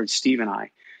 Bradford, Steve, and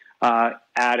I,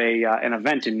 at an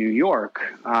event in New York,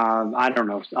 I don't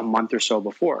know, a month or so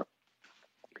before.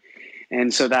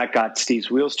 And so that got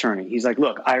Steve's wheels turning. He's like,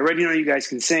 "Look, I already know you guys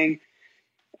can sing.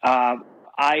 I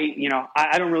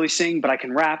don't really sing, but I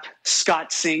can rap.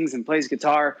 Scott sings and plays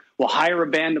guitar. We'll hire a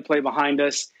band to play behind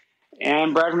us."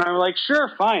 And Brad and I were like, "Sure,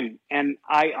 fine." And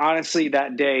I honestly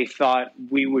that day thought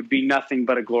we would be nothing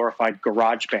but a glorified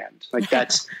garage band. Like I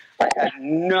had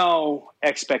no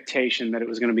expectation that it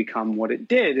was going to become what it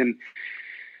did. And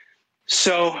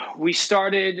so we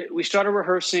started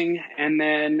rehearsing, and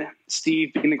then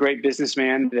Steve, being the great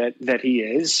businessman that he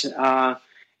is,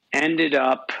 ended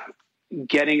up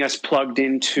getting us plugged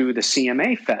into the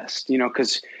CMA Fest,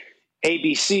 because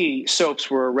ABC soaps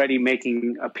were already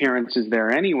making appearances there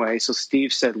anyway. So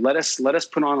Steve said, let us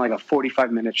put on like a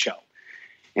 45-minute show.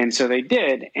 And so they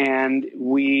did. And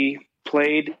we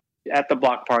played at the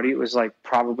block party. It was like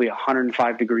probably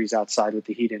 105 degrees outside with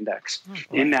the heat index.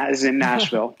 In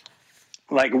Nashville.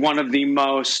 Like one of the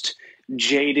most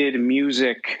jaded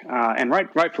music, and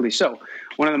rightfully so,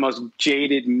 one of the most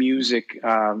jaded music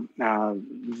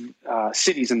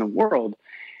cities in the world.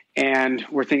 And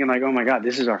we're thinking like, oh my God,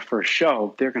 this is our first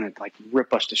show. They're going to like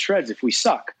rip us to shreds if we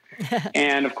suck.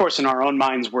 And of course, in our own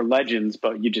minds, we're legends,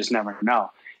 but you just never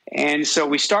know. And so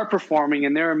we start performing,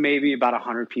 and there are maybe about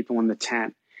 100 people in the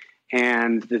tent.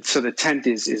 And so the tent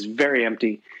is very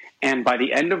empty. And by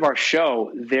the end of our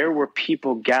show, there were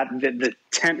people the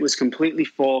tent was completely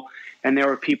full, and there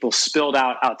were people spilled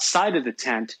out outside of the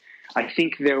tent. I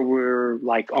think there were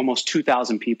like almost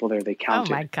 2,000 people there. They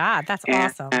counted. Oh my God, that's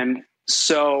awesome. And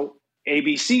so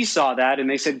ABC saw that, and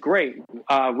they said, great,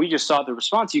 we just saw the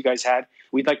response you guys had.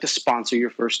 We'd like to sponsor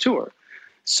your first tour.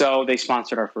 So they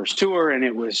sponsored our first tour, and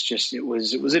it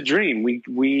was a dream.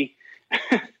 We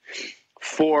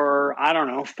for, I don't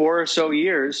know, 4 or so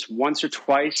years, once or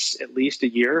twice, at least a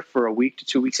year, for a week to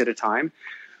 2 weeks at a time,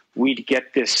 we'd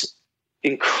get this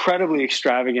incredibly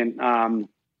extravagant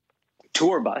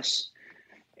tour bus,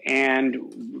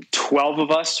 and 12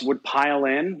 of us would pile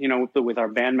in, with our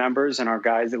band members and our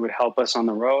guys that would help us on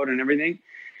the road and everything.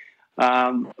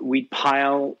 We'd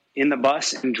pile in the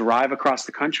bus and drive across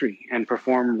the country and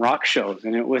perform rock shows.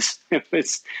 And it was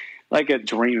like a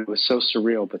dream. It was so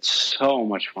surreal, but so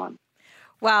much fun.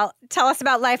 Well, tell us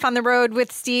about life on the road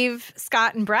with Steve,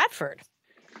 Scott, and Bradford.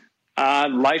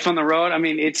 Life on the road. I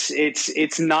mean,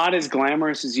 it's not as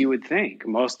glamorous as you would think.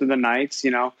 Most of the nights,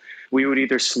 we would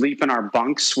either sleep in our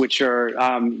bunks, which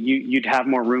are, you'd have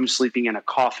more room sleeping in a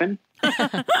coffin.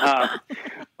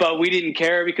 But we didn't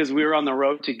care because we were on the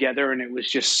road together, and it was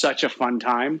just such a fun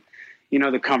time.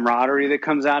 The camaraderie that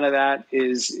comes out of that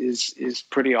is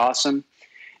pretty awesome.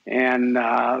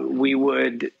 And we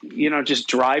would, just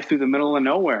drive through the middle of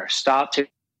nowhere, stop, take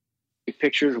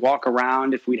pictures, walk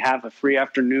around. If we'd have a free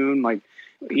afternoon, like,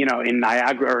 in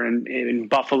Niagara or in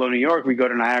Buffalo, New York, we go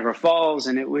to Niagara Falls,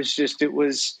 and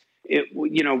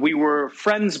we were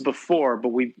friends before,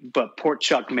 but Port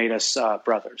Chuck made us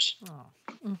brothers. Oh.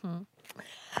 Mm-hmm.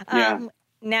 Yeah.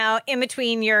 Now, in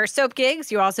between your soap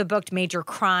gigs, you also booked Major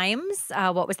Crimes.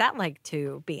 What was that like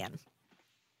to be in?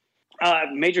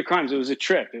 Major Crimes, it was a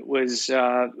trip. It was,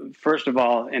 first of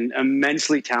all, an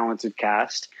immensely talented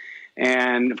cast.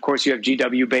 And, of course, you have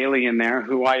G.W. Bailey in there,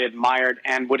 who I admired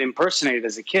and would impersonate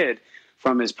as a kid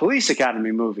from his Police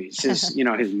Academy movies. His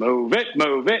move it,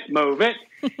 move it, move it.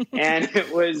 And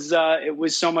it was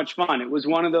so much fun. It was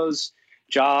one of those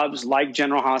jobs like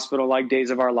General Hospital, like Days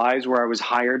of Our Lives, where I was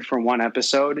hired for one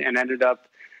episode and ended up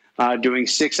doing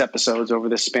 6 episodes over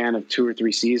the span of 2 or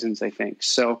 3 seasons, I think.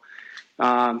 So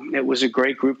it was a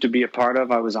great group to be a part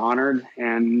of. I was honored,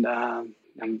 and I'm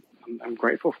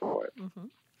grateful for it. Mm-hmm.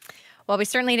 Well, we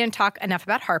certainly didn't talk enough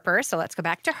about Harper, so let's go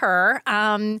back to her.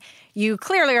 You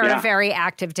clearly are a very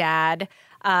active dad.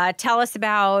 Tell us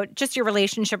about just your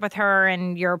relationship with her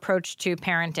and your approach to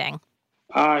parenting.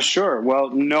 Sure.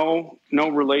 Well, no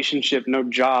relationship, no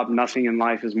job, nothing in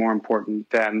life is more important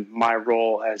than my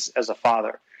role as a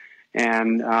father.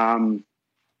 And,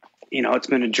 it's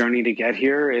been a journey to get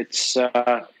here. It's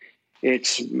the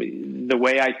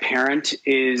way I parent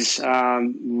is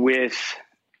with,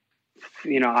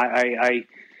 I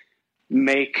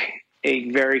make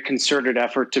a very concerted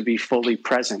effort to be fully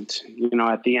present.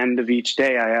 At the end of each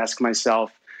day, I ask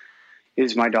myself,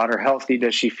 is my daughter healthy?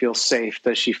 Does she feel safe?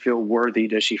 Does she feel worthy?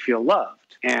 Does she feel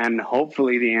loved? And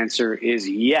hopefully the answer is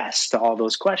yes to all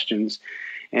those questions.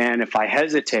 And if I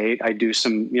hesitate, I do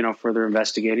some, further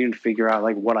investigating to figure out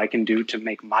like what I can do to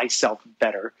make myself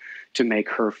better, to make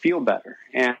her feel better.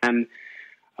 And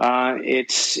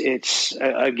it's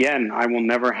again, I will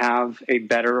never have a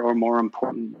better or more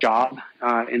important job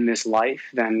in this life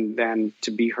than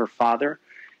to be her father.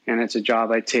 And it's a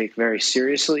job I take very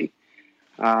seriously.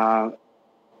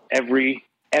 Every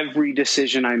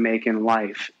decision I make in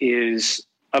life is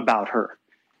about her.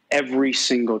 Every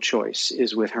single choice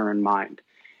is with her in mind.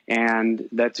 And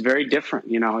that's very different.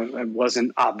 It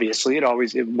wasn't obviously,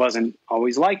 it wasn't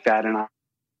always like that. And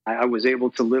I was able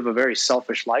to live a very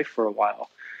selfish life for a while.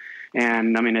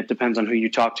 And I mean, it depends on who you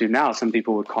talk to now. Some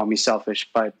people would call me selfish,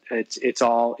 but it's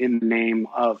all in the name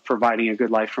of providing a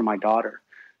good life for my daughter.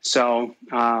 So,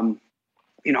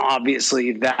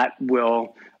 obviously that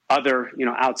will, other,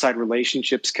 outside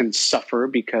relationships can suffer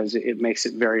because it makes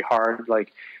it very hard.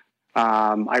 Like,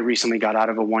 I recently got out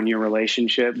of a 1-year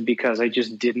relationship because I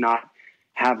just did not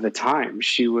have the time.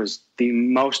 She was the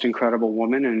most incredible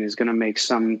woman and is going to make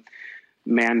some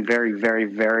man very, very,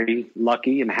 very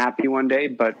lucky and happy one day,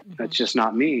 but that's just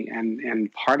not me.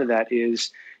 And part of that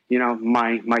is,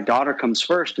 my daughter comes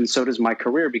first, and so does my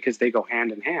career, because they go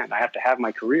hand in hand. I have to have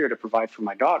my career to provide for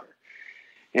my daughter.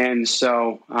 And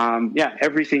so,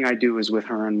 everything I do is with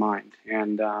her in mind,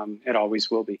 and it always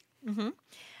will be.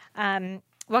 Mm-hmm.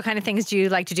 What kind of things do you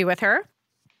like to do with her?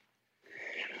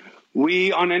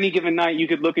 We, on any given night, you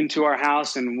could look into our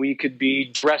house and we could be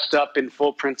dressed up in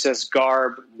full princess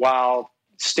garb while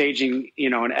staging,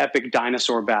 an epic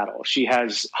dinosaur battle. She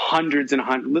has hundreds and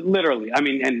hundreds, literally. I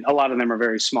mean, and a lot of them are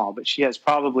very small, but she has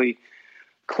probably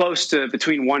close to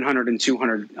between 100 and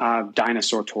 200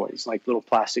 dinosaur toys, like little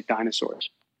plastic dinosaurs.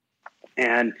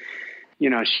 And,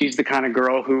 she's the kind of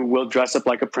girl who will dress up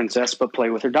like a princess, but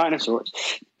play with her dinosaurs.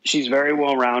 She's very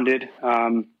well-rounded.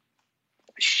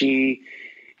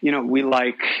 We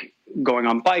like going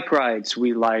on bike rides.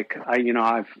 We like,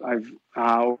 I've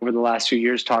over the last few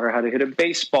years taught her how to hit a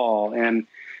baseball, and,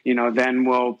 then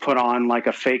we'll put on like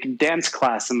a fake dance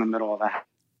class in the middle of the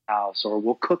house, or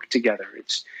we'll cook together.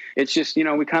 It's just,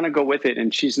 we kind of go with it.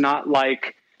 And she's not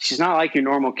like your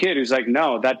normal kid who's like,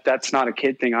 no, that's not a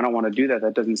kid thing. I don't want to do that.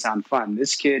 That doesn't sound fun.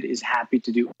 This kid is happy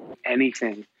to do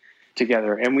anything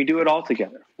together, and we do it all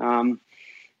together.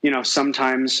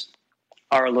 Sometimes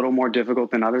are a little more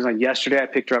difficult than others. Like yesterday, I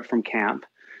picked her up from camp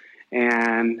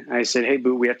and I said, hey,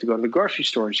 boo, we have to go to the grocery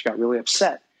store. And she got really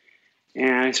upset.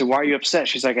 And I said, why are you upset?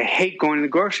 She's like, I hate going to the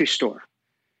grocery store.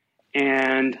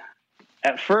 And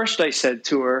at first I said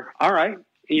to her, all right,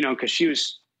 because she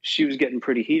was getting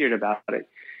pretty heated about it.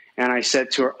 And I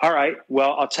said to her, all right,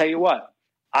 well, I'll tell you what,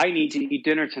 I need to eat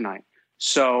dinner tonight.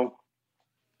 So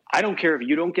I don't care if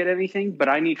you don't get anything, but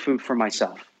I need food for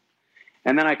myself.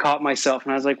 And then I caught myself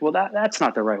and I was like, well, that's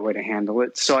not the right way to handle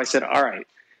it. So I said, all right,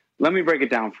 let me break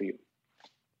it down for you.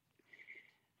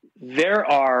 There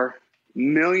are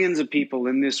millions of people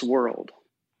in this world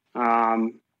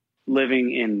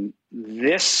living in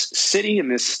this city, in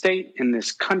this state, in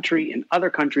this country, in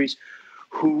other countries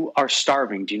who are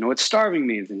starving. Do you know what starving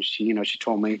means? And she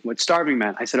told me what starving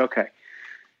meant. I said, okay,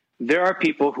 there are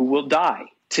people who will die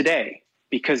today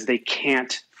because they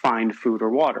can't find food or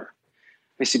water.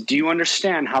 I said, do you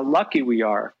understand how lucky we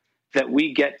are that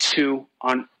we get to,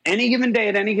 on any given day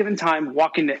at any given time,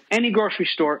 walk into any grocery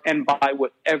store and buy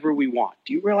whatever we want?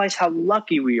 Do you realize how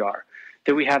lucky we are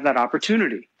that we have that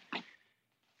opportunity?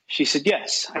 She said,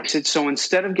 yes. I said, so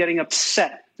instead of getting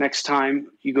upset next time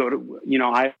you go to,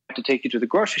 I have to take you to the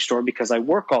grocery store because I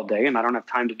work all day and I don't have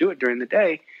time to do it during the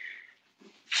day,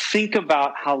 think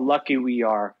about how lucky we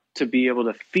are to be able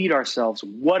to feed ourselves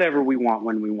whatever we want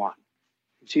when we want.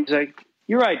 She's like,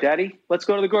 you're right, Daddy. Let's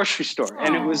go to the grocery store.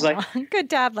 And it was like, good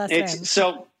dad lesson.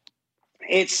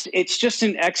 It's just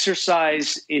an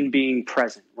exercise in being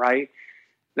present, right?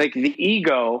 Like the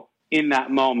ego in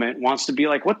that moment wants to be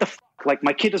like, what the fuck? Like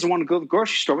my kid doesn't want to go to the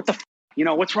grocery store. What the fuck?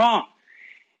 What's wrong?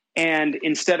 And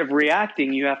instead of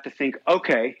reacting, you have to think,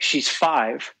 okay, she's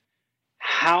 5.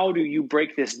 How do you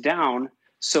break this down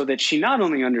so that she not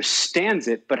only understands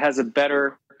it, but has a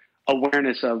better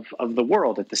awareness of the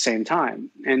world at the same time?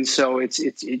 And so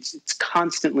it's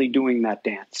constantly doing that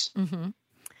dance. Mm-hmm.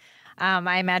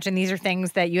 I imagine these are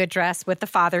things that you address with the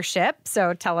fathership.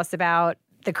 So tell us about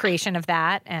the creation of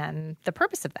that and the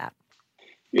purpose of that.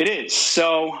 It is.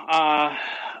 So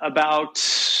about,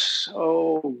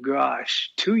 2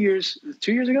 years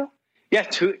ago? Yeah,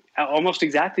 almost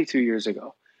exactly 2 years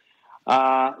ago.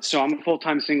 So I'm a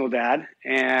full-time single dad,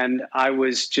 and I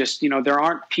was just, there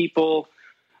aren't people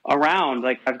around.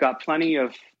 Like I've got plenty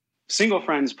of single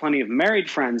friends, plenty of married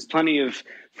friends, plenty of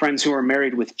friends who are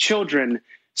married with children,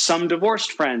 some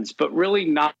divorced friends, but really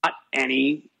not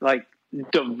any like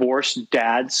divorced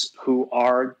dads who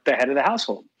are the head of the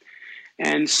household.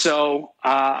 And so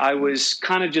I was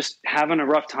kind of just having a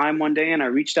rough time one day, and I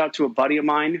reached out to a buddy of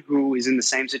mine who is in the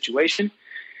same situation.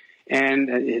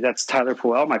 And that's Tyler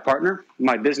Powell,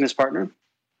 my business partner.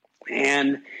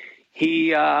 And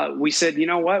we said, you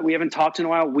know what? We haven't talked in a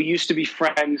while. We used to be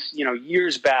friends,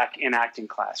 years back in acting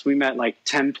class. We met like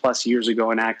 10 plus years ago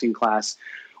in acting class.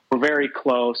 We're very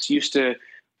close, used to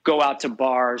go out to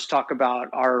bars, talk about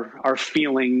our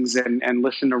feelings and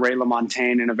listen to Ray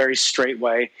LaMontagne in a very straight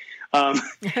way.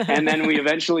 And then we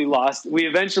eventually lost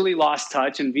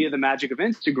touch, and via the magic of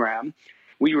Instagram,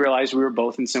 we realized we were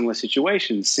both in similar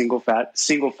situations, single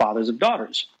fathers of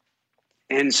daughters.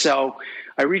 And so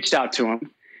I reached out to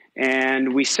him,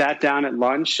 and we sat down at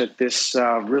lunch at this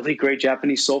really great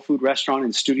Japanese soul food restaurant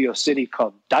in Studio City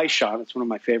called Daishan. It's one of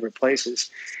my favorite places.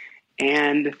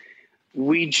 And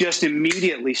we just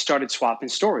immediately started swapping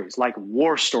stories, like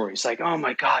war stories, like, oh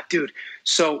my God, dude.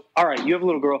 So, all right, you have a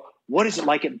little girl. What is it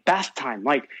like at bath time?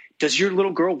 Like, does your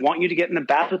little girl want you to get in the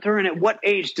bath with her? And at what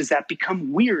age does that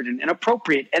become weird and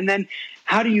inappropriate? And then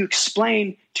how do you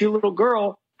explain to your little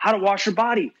girl how to wash her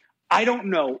body? I don't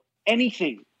know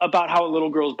anything about how a little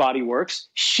girl's body works.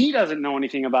 She doesn't know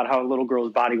anything about how a little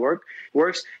girl's body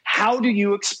works. How do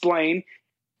you explain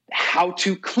how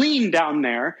to clean down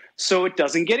there so it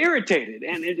doesn't get irritated?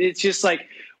 And it's just like,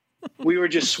 we were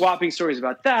just swapping stories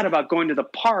about that, about going to the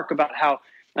park, about how,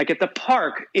 like at the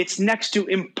park, it's next to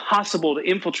impossible to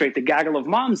infiltrate the gaggle of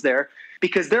moms there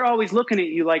because they're always looking at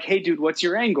you like, hey, dude, what's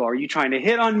your angle? Are you trying to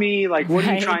hit on me? Like, what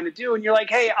are you trying to do? And you're like,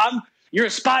 hey, you're a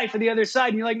spy for the other side.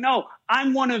 And you're like, no,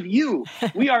 I'm one of you.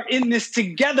 We are in this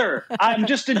together. I'm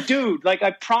just a dude. Like,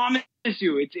 I promise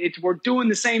you, we're doing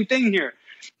the same thing here.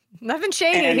 Nothing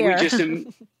shady here.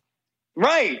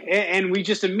 Right. And we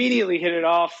just immediately hit it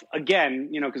off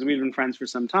again, because we've been friends for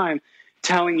some time,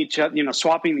 telling each other,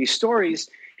 swapping these stories.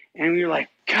 And we were like,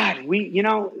 God,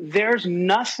 there's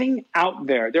nothing out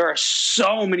there. There are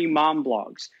so many mom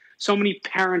blogs, so many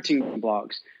parenting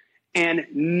blogs, and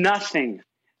nothing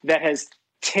that has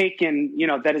taken,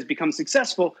 that has become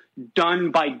successful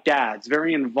done by dads,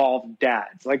 very involved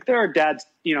dads. Like there are dads,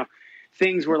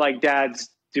 things where like dads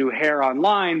do hair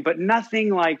online, but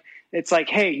nothing like, it's like,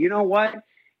 hey, you know what?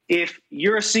 If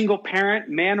you're a single parent,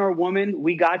 man or woman,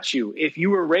 we got you. If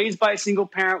you were raised by a single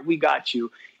parent, we got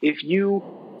you. If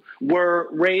you were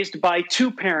raised by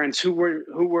two parents who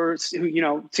were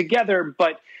together,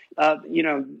 but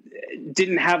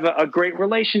didn't have a great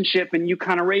relationship, and you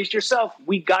kind of raised yourself,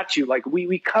 we got you. Like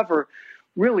we cover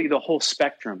really the whole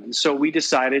spectrum. And so we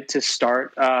decided to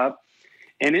start an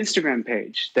Instagram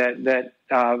page that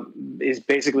is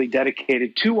basically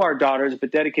dedicated to our daughters,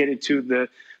 but dedicated to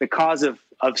the cause of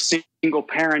single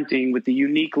parenting with the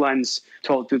unique lens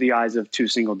told through the eyes of two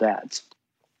single dads.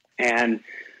 And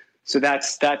so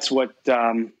that's how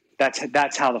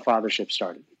the Fathership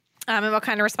started. And what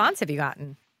kind of response have you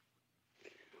gotten?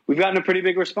 We've gotten a pretty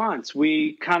big response.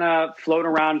 We kind of float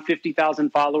around 50,000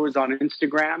 followers on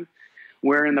Instagram.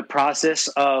 We're in the process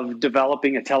of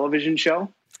developing a television show.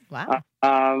 Wow.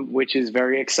 Which is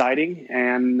very exciting.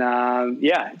 And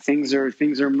things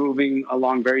are moving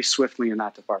along very swiftly in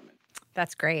that department.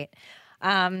 That's great.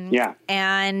 Yeah.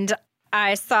 And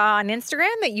I saw on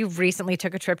Instagram that you recently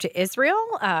took a trip to Israel.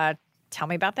 Tell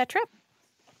me about that trip.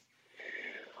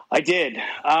 I did.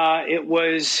 It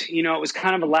was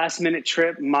kind of a last minute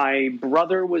trip. My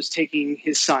brother was taking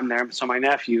his son there, so my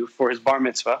nephew, for his bar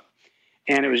mitzvah.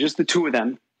 And it was just the two of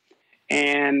them.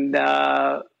 And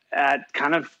at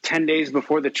kind of 10 days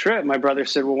before the trip, my brother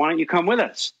said, well, why don't you come with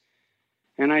us?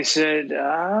 And I said,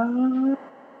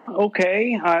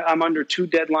 okay. I'm under two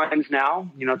deadlines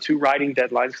now, two writing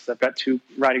deadlines, because I've got two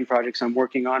writing projects I'm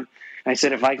working on. And I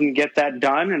said, if I can get that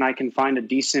done and I can find a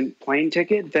decent plane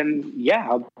ticket, then yeah,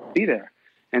 I'll be there.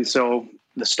 And so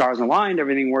the stars aligned,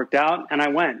 everything worked out, and I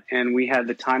went, and we had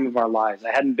the time of our lives.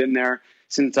 I hadn't been there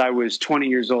since I was 20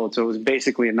 years old, so it was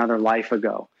basically another life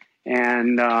ago.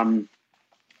 And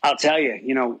I'll tell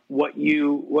you, what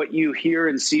you hear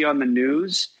and see on the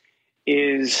news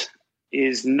is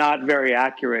not very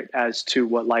accurate as to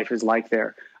what life is like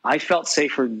there. I felt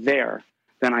safer there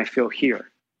than I feel here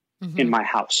in my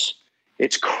house.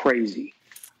 It's crazy.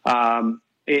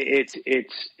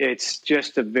 It's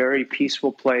just a very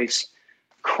peaceful place.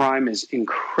 Crime is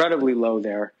incredibly low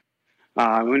there.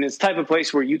 It's the type of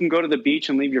place where you can go to the beach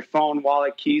and leave your phone,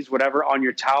 wallet, keys, whatever on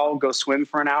your towel, go swim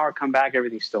for an hour, come back,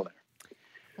 everything's still there.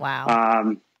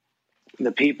 Wow.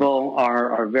 The people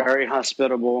are very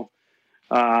hospitable.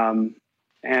 And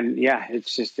yeah,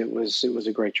 it was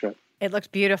a great trip. It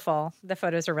looked beautiful. The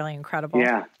photos are really incredible.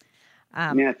 Yeah.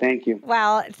 Thank you.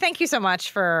 Well, thank you so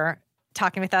much for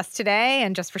talking with us today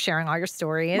and just for sharing all your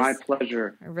stories. My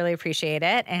pleasure. I really appreciate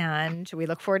it. And we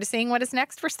look forward to seeing what is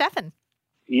next for Stefan.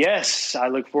 Yes, I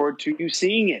look forward to you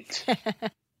seeing it.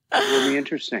 It will be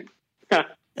interesting.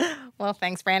 Well,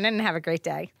 thanks, Brandon, and have a great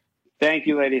day. Thank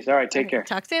you, ladies. All right, take care.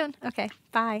 Talk soon. Okay,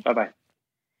 bye. Bye-bye.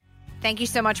 Thank you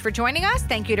so much for joining us.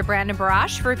 Thank you to Brandon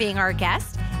Barash for being our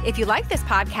guest. If you like this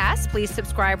podcast, please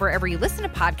subscribe wherever you listen to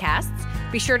podcasts.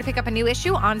 Be sure to pick up a new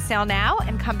issue on sale now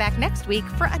and come back next week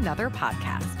for another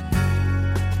podcast.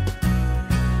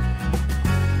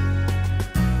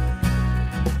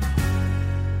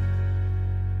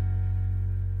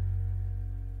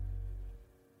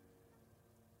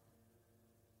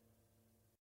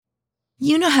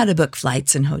 You know how to book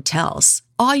flights and hotels.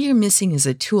 All you're missing is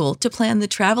a tool to plan the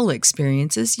travel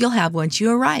experiences you'll have once you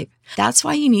arrive. That's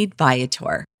why you need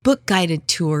Viator. Book guided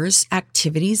tours,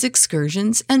 activities,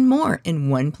 excursions, and more in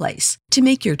one place to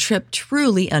make your trip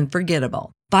truly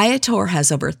unforgettable. Viator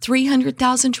has over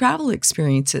 300,000 travel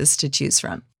experiences to choose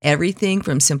from. Everything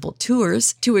from simple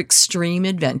tours to extreme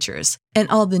adventures and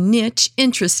all the niche,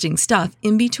 interesting stuff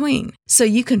in between. So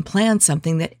you can plan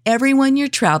something that everyone you're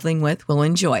traveling with will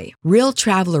enjoy. Real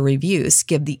traveler reviews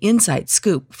give the inside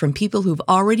scoop from people who've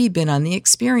already been on the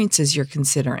experiences you're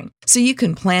considering. So you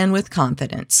can plan with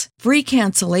confidence. Free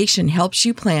cancellation helps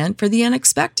you plan for the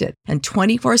unexpected. And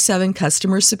 24/7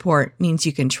 customer support means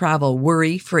you can travel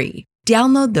worry-free.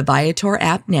 Download the Viator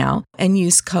app now and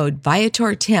use code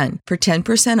Viator10 for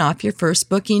 10% off your first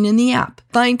booking in the app.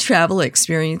 Find travel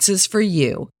experiences for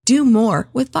you. Do more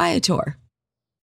with Viator.